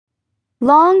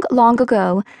Long, long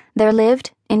ago, there lived,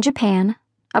 in Japan,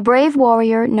 a brave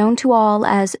warrior known to all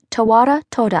as Tawara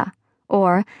Toda,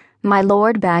 or My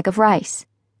Lord Bag of Rice.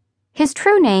 His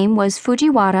true name was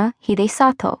Fujiwara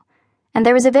Hidesato, and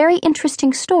there is a very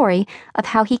interesting story of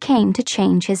how he came to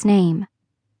change his name.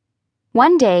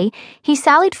 One day, he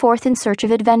sallied forth in search of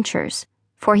adventures,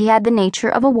 for he had the nature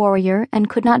of a warrior and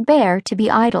could not bear to be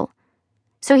idle.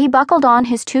 So he buckled on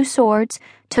his 2 swords,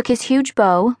 took his huge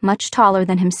bow, much taller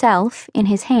than himself, in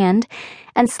his hand,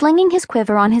 and slinging his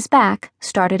quiver on his back,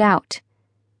 started out.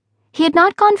 He had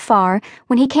not gone far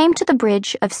when he came to the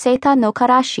bridge of Seita no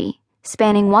Karashi,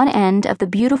 spanning one end of the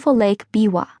beautiful lake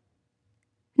Biwa.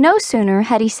 No sooner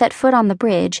had he set foot on the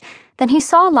bridge than he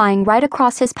saw lying right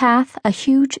across his path a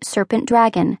huge serpent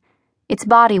dragon. Its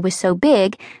body was so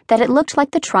big that it looked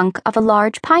like the trunk of a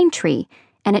large pine tree,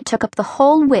 and it took up the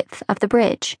whole width of the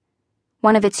bridge.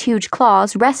 One of its huge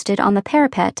claws rested on the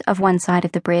parapet of one side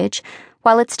of the bridge,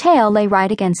 while its tail lay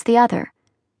right against the other.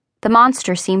 The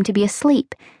monster seemed to be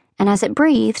asleep, and as it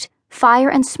breathed, fire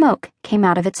and smoke came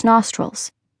out of its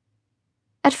nostrils.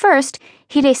 At first,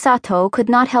 Hidesato could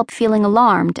not help feeling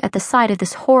alarmed at the sight of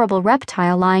this horrible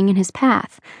reptile lying in his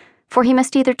path, for he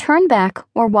must either turn back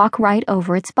or walk right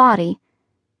over its body.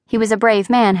 He was a brave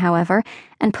man, however,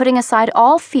 and putting aside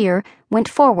all fear, went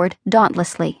forward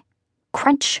dauntlessly.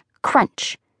 Crunch,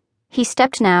 crunch. He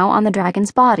stepped now on the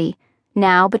dragon's body,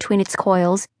 now between its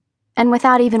coils, and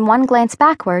without even one glance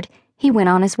backward, he went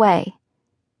on his way.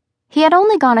 He had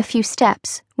only gone a few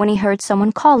steps when he heard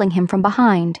someone calling him from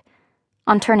behind.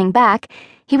 On turning back,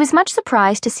 he was much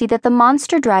surprised to see that the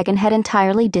monster dragon had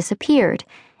entirely disappeared,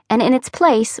 and in its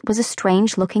place was a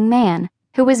strange-looking man,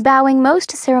 who was bowing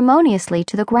most ceremoniously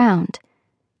to the ground.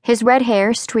 His red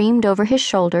hair streamed over his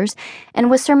shoulders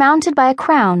and was surmounted by a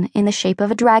crown in the shape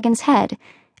of a dragon's head,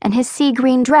 and his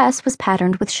sea-green dress was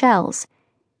patterned with shells.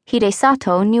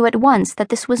 Hidesato knew at once that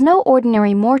this was no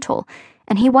ordinary mortal,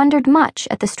 and he wondered much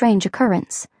at the strange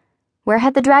occurrence. Where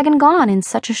had the dragon gone in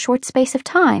such a short space of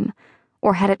time?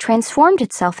 Or had it transformed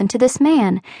itself into this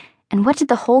man, and what did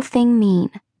the whole thing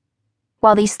mean?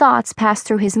 While these thoughts passed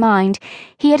through his mind,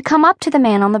 he had come up to the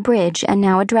man on the bridge and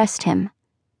now addressed him.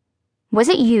 "Was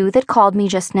it you that called me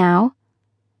just now?"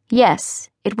 "Yes,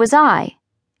 it was I,"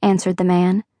 answered the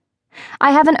man.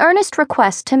 "I have an earnest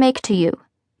request to make to you.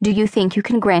 Do you think you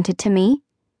can grant it to me?"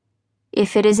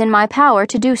 "If it is in my power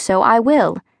to do so, I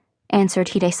will," answered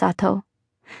Hidesato.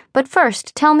 "But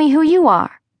first tell me who you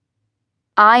are."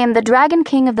 "I am the Dragon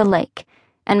King of the lake,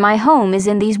 and my home is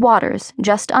in these waters,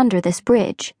 just under this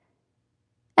bridge."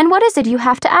 "And what is it you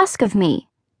have to ask of me?"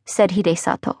 said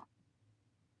Hidesato.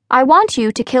 "I want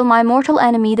you to kill my mortal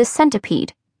enemy, the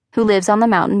centipede, who lives on the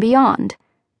mountain beyond."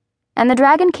 And the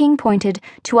Dragon King pointed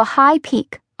to a high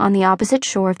peak on the opposite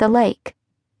shore of the lake.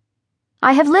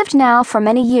 "I have lived now for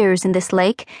many years in this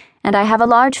lake, and I have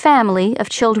a large family of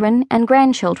children and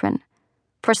grandchildren.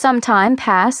 For some time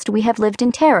past we have lived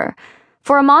in terror,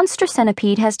 for a monster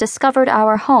centipede has discovered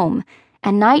our home,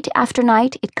 and night after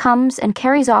night it comes and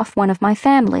carries off one of my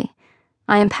family.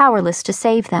 I am powerless to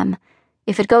save them.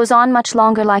 If it goes on much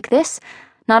longer like this,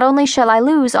 not only shall I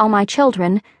lose all my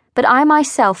children, but I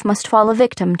myself must fall a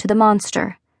victim to the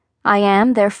monster. I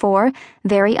am, therefore,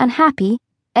 very unhappy,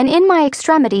 and in my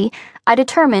extremity I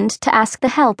determined to ask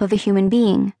the help of a human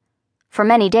being. For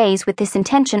many days with this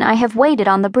intention I have waited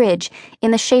on the bridge in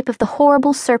the shape of the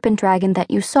horrible serpent dragon that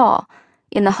you saw,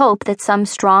 in the hope that some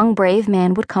strong, brave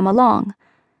man would come along.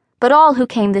 But all who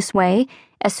came this way,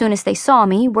 as soon as they saw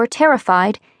me, were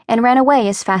terrified and ran away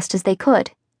as fast as they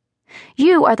could.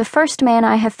 You are the first man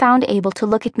I have found able to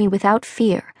look at me without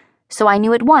fear, so I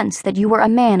knew at once that you were a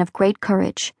man of great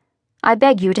courage. I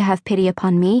beg you to have pity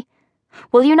upon me.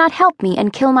 Will you not help me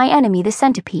and kill my enemy, the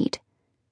centipede?"